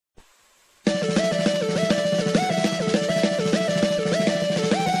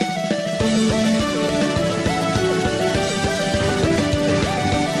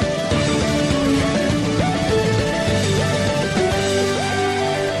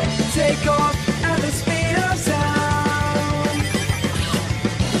take off at the speed of sound.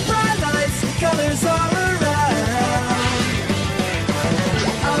 Bright lights, colors all around.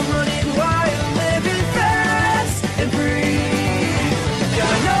 I'm running wild, living fast and free.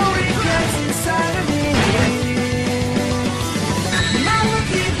 Got no regrets inside of me. Not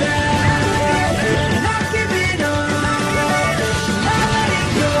looking back, not giving up, not letting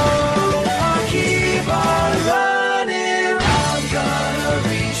go. I'll keep on running. I'm gonna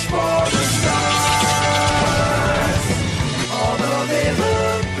reach for the stars, although they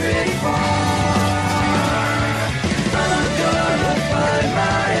look pretty far. I'm gonna find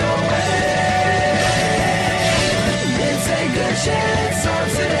my own way and take a chance on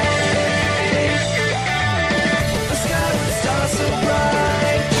today. The sky will start so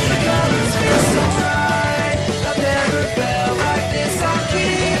bright, the colors feel so right. I've never felt like this. I'll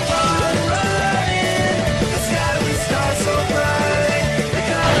keep on running. The sky will start so bright, the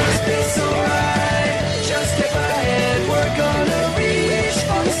colors feel so right. Just step ahead, we're gonna reach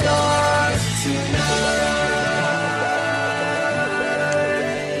for the stars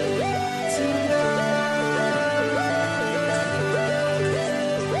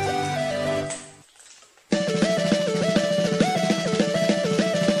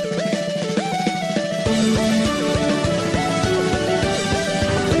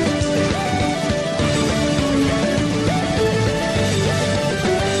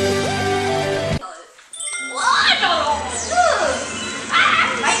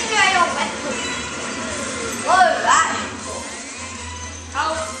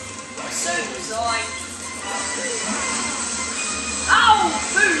How so designed. Ow!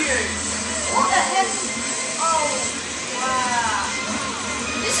 Boo you! What the heck? Oh, wow.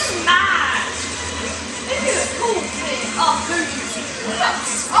 This is mad! This is a cool thing. Oh, boo you!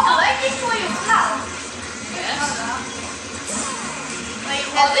 Oh, they did for your pal. Yes. Wait,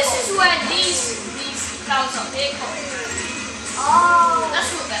 Oh, this is where these clouds up here come from. Oh. That's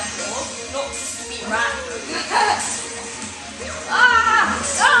what they're for, not just to be random. Ah!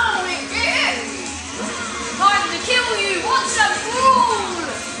 Oh, we did. Time to kill you once and for all!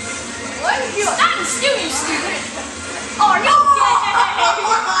 What did you? Stand still, you stupid! Oh, you're gay!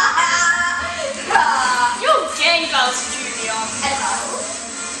 You're gay, Bowser Jr. Hello.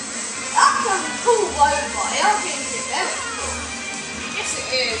 That's a cool robot. I think it's very cool. Yes,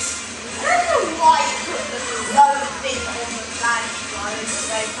 it is. I don't know why you put the low thing on the planet guys so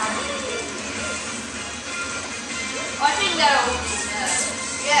they can do. I think they're all just there.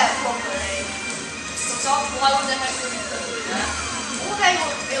 Yeah, probably. So why would the heck would you put them there? All they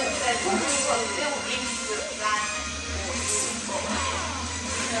were built, they probably were built into the planet.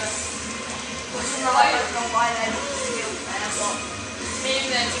 Yeah. Which is why I don't know why they were built there, but Maybe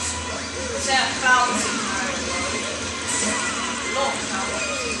they're just set clouds in there. Not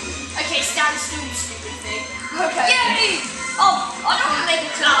clouds. Okay, stand still, you stupid thing. okay. Yay! Oh, I don't want to make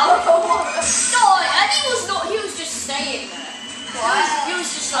a cloud. No, and he was just staying there. What? He was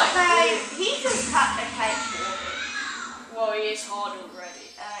just like, Okay, he just had the cake for me. well, he is hard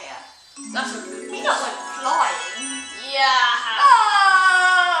already. Oh yeah. That's a He got like flying. yeah.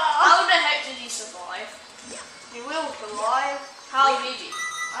 Oh! How the heck did he survive? He will survive. How did he?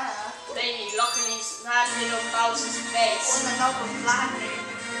 I don't know. Maybe luckily landed on Bowser's face. On another planet.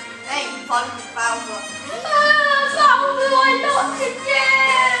 Ain't fun with Bowser. Bowser, I lost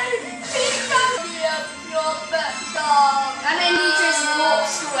again! He's gonna be your best dog. And then he just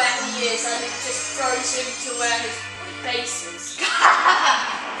walks to where he is and it just throws him to where his base is.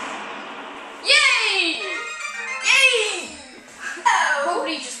 Yay! Yay!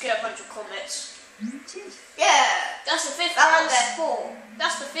 Probably just get a bunch of comments. Yeah. That's the fifth That's grand. what they're for.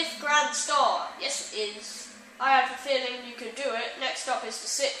 That's the 5th grand star. Yes, it is. I have a feeling you can do it. Next up is the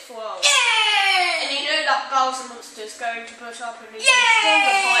 6th world. And Yay! you know that Bowser monster is going to put up a new stronger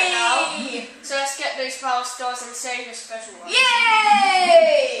fight now. Yay! So let's get those power stars and save a special one.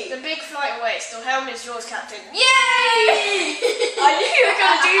 Yay! The big flight awaits. The helm is yours, Captain. Yay! I knew you were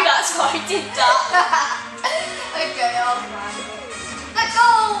going to do that, so I did that. Okay, I'll try. Let's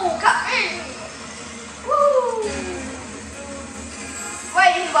go, Captain! Woo!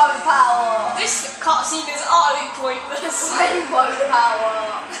 Rainbow power! This cutscene is utterly pointless. Rainbow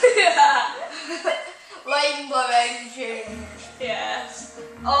power! Yeah. Rainbow engine! Yes.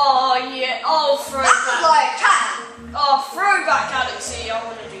 Oh, yeah. Oh, That's throwback. like a cat! Oh, throwback galaxy. I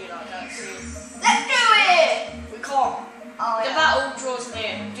want to do that galaxy. Let's do it! We can't. Oh, The yeah. battle draws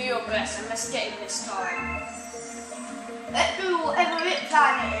near. Do your best and let's get in this time. Let's do whatever it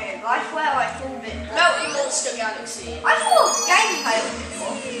planet is. I swear I saw it. Melting Monster Galaxy. I saw gameplay of it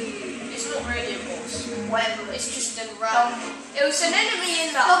before. It's not really a boss. whatever. It's just a random. It was an enemy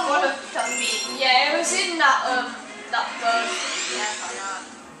in that. Zombie. Yeah, it was in that that bird. Yeah, I know.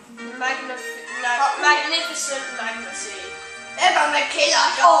 Magnificent Magnuson. They're gonna kill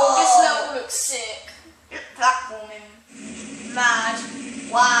us Oh, all. this level looks sick. Platforming. Mad.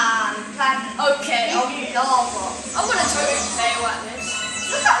 Wow, planet. Okay, Easy lava. I'm gonna totally fail at this.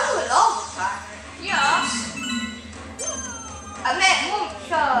 Look at all the lava planet. Yes. I met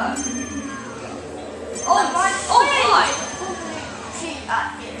monster. Oh my. Oh my. She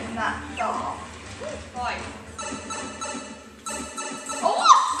at getting that star. Right. Oh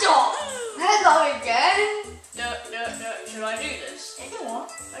what the? Hello again. Should I do this? Anyone?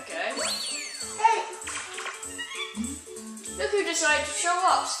 Okay. Hey. Look who decided to show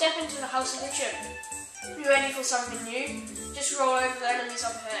up. Step into the house of the chimp. You ready for something new? Just roll over the enemies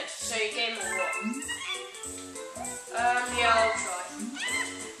up ahead. So your game will what? Yeah, I'll try.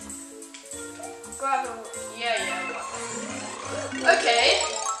 Grab a... Yeah. Right. Okay.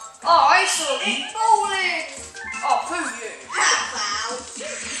 Oh, I saw it. It's falling. Oh, poo you. Wow.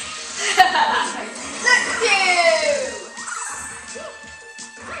 Look you.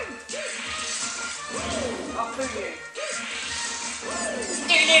 Oh, poo you.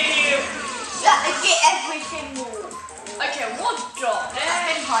 You have to get every single. Okay, what the I heck?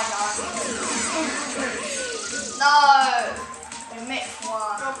 think I know. No. We mixed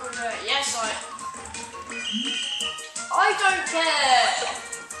one. Yes, I don't care.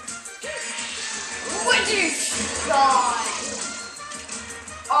 Would you Die.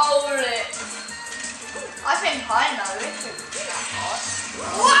 hold it? I think I know. It shouldn't be that hard.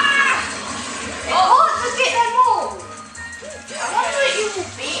 Wah! It's hard to get them all. I wonder if you will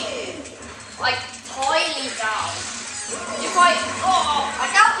beat it. Like, highly down. If I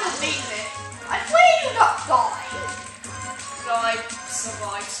doubt you'll beat it. I swear you'll not die. I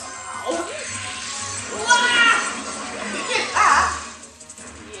survive somehow. Wah! You did that?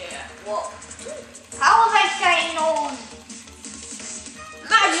 Yeah. What? How are they staying on?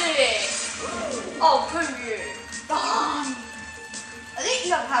 Magic! Oh, poo you. Darn. I think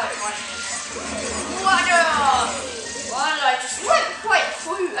you don't have it right in Why did I just... it. You went quite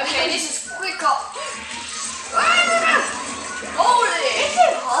through. Okay, this is quicker. Hold it! This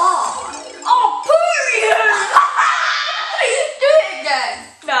is hard. Oh, poo you! Do it again.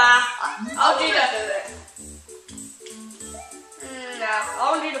 Nah, I'll do that. Do it. Nah,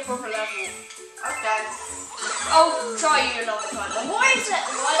 I'll do the proper level. Okay. I'll try you another time. But why is it?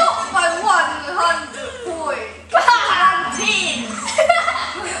 Why Not by 100 points. One pin.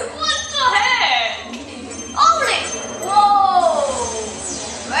 what the heck? Hold it. Whoa.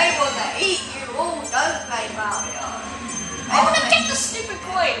 They want to eat you all, don't they, Mario? I want to get the stupid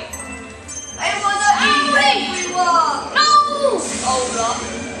coin. They want to eat everyone. No! Hold up.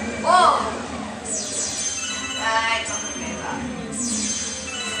 Whoa. Nah, it's not going to be that.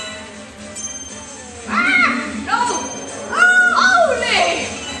 No! Holy!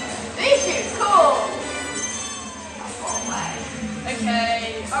 This is cool. I've got away. Okay,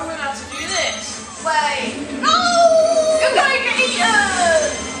 I'm gonna have to do this. Wait. No! You're going to get eaten.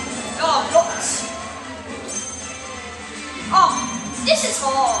 Oh, lots. Oh, this is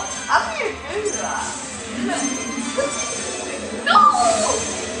hard. How do you do that? No!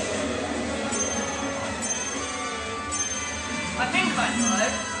 I think I know.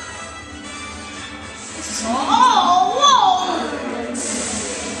 This is hard. Oh, whoa!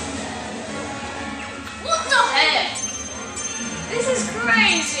 What the heck? This is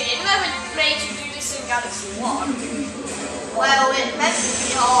crazy. It never made you do this in Galaxy 1. Well, it's meant to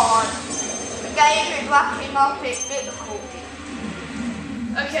be hard. The game is racking up its difficulty.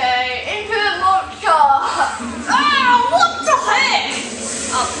 Okay. Into the monster! Ah, what the heck?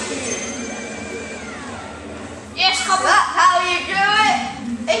 Oh, yes, come on. That's how you do it!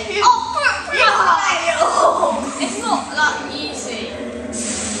 If you fail! It's not that easy.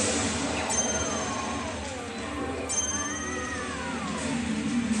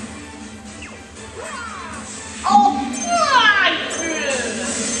 Oh my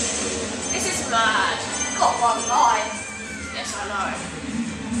goodness! This is mad. Got one life. Yes, I know.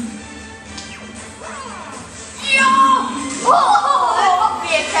 Oh! There must be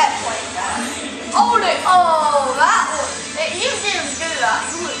a checkpoint there. Hold it! Oh, that was... If you didn't do that,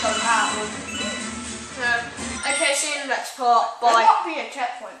 you would have done that one. Okay, see you in the next part. There Bye. must be a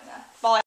checkpoint there.